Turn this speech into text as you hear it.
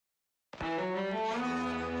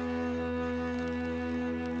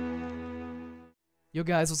Yo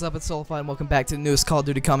guys, what's up? It's Soulify and welcome back to the newest Call of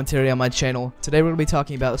Duty commentary on my channel. Today we're going to be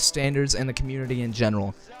talking about standards and the community in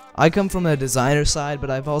general. I come from the designer side, but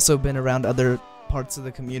I've also been around other parts of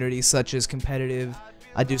the community such as competitive.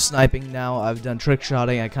 I do sniping now, I've done trick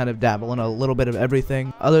shotting, I kind of dabble in a little bit of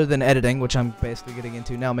everything. Other than editing, which I'm basically getting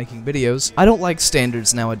into now, making videos. I don't like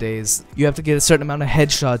standards nowadays. You have to get a certain amount of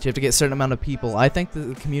headshots, you have to get a certain amount of people. I think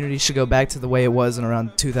the community should go back to the way it was in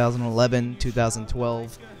around 2011,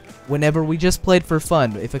 2012. Whenever we just played for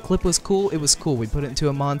fun. If a clip was cool, it was cool. We put it into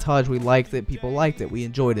a montage, we liked it, people liked it, we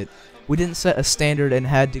enjoyed it. We didn't set a standard and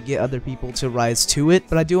had to get other people to rise to it,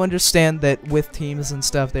 but I do understand that with teams and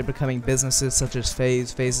stuff, they're becoming businesses such as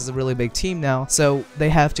FaZe. FaZe is a really big team now, so they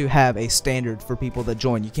have to have a standard for people that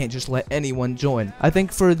join. You can't just let anyone join. I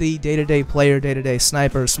think for the day-to-day player, day-to-day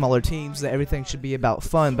sniper, smaller teams, that everything should be about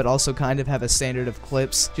fun, but also kind of have a standard of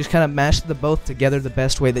clips. Just kind of mash the both together the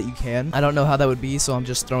best way that you can. I don't know how that would be, so I'm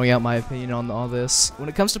just throwing out my opinion on all this. When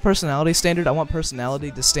it comes to personality standard, I want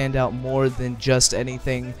personality to stand out more than just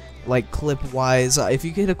anything like clip-wise. If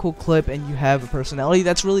you get a cool clip and you have a personality,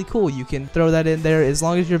 that's really cool. You can throw that in there. As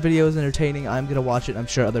long as your video is entertaining, I'm gonna watch it. I'm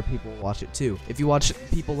sure other people will watch it too. If you watch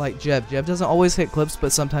people like Jeff doesn't always hit clips,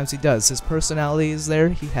 but sometimes he does. His personality is there.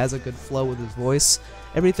 He has a good flow with his voice.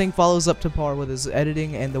 Everything follows up to par with his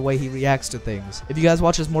editing and the way he reacts to things. If you guys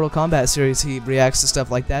watch his Mortal Kombat series, he reacts to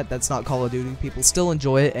stuff like that. That's not Call of Duty. People still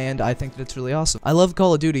enjoy it, and I think that's really awesome. I love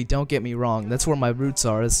Call of Duty, don't get me wrong. That's where my roots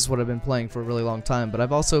are. This is what I've been playing for a really long time. But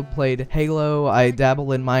I've also played Halo. I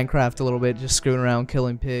dabble in Minecraft a little bit, just screwing around,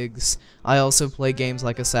 killing pigs. I also play games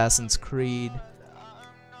like Assassin's Creed.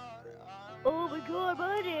 Oh my god,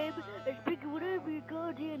 my name is Picky, whatever your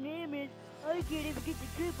goddamn name is. I can't even get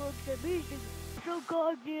the trip box that means so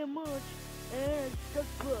goddamn much, and it sucks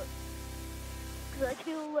butt. Cause I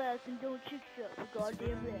kill less and don't chick shut for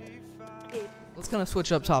goddamn that. Okay. Let's kind of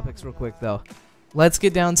switch up topics real quick though. Let's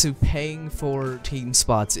get down to paying for team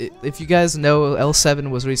spots. If you guys know, L7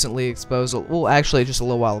 was recently exposed, well actually just a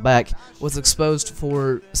little while back, was exposed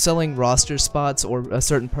for selling roster spots or a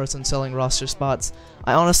certain person selling roster spots.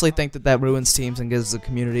 I honestly think that ruins teams and gives the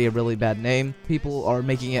community a really bad name. People are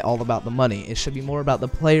making it all about the money. It should be more about the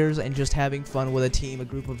players and just having fun with a team, a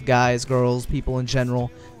group of guys, girls, people in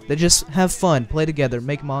general. That just have fun, play together,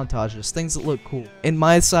 make montages, things that look cool. In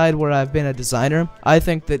my side where I've been a designer, I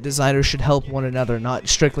think that designers should help one another, not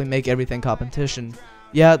strictly make everything competition.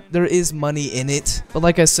 Yeah, there is money in it, but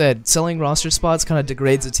like I said, selling roster spots kind of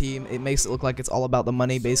degrades a team. It makes it look like it's all about the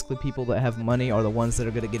money. Basically, people that have money are the ones that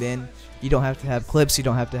are going to get in. You don't have to have clips, you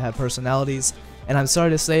don't have to have personalities. And I'm sorry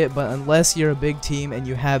to say it, but unless you're a big team and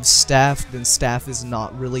you have staff, then staff is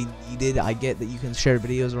not really needed. I get that you can share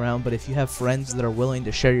videos around, but if you have friends that are willing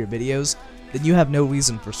to share your videos, then you have no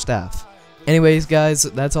reason for staff. Anyways, guys,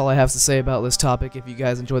 that's all I have to say about this topic. If you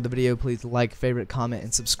guys enjoyed the video, please like, favorite, comment,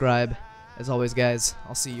 and subscribe. As always, guys,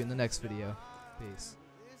 I'll see you in the next video. Peace.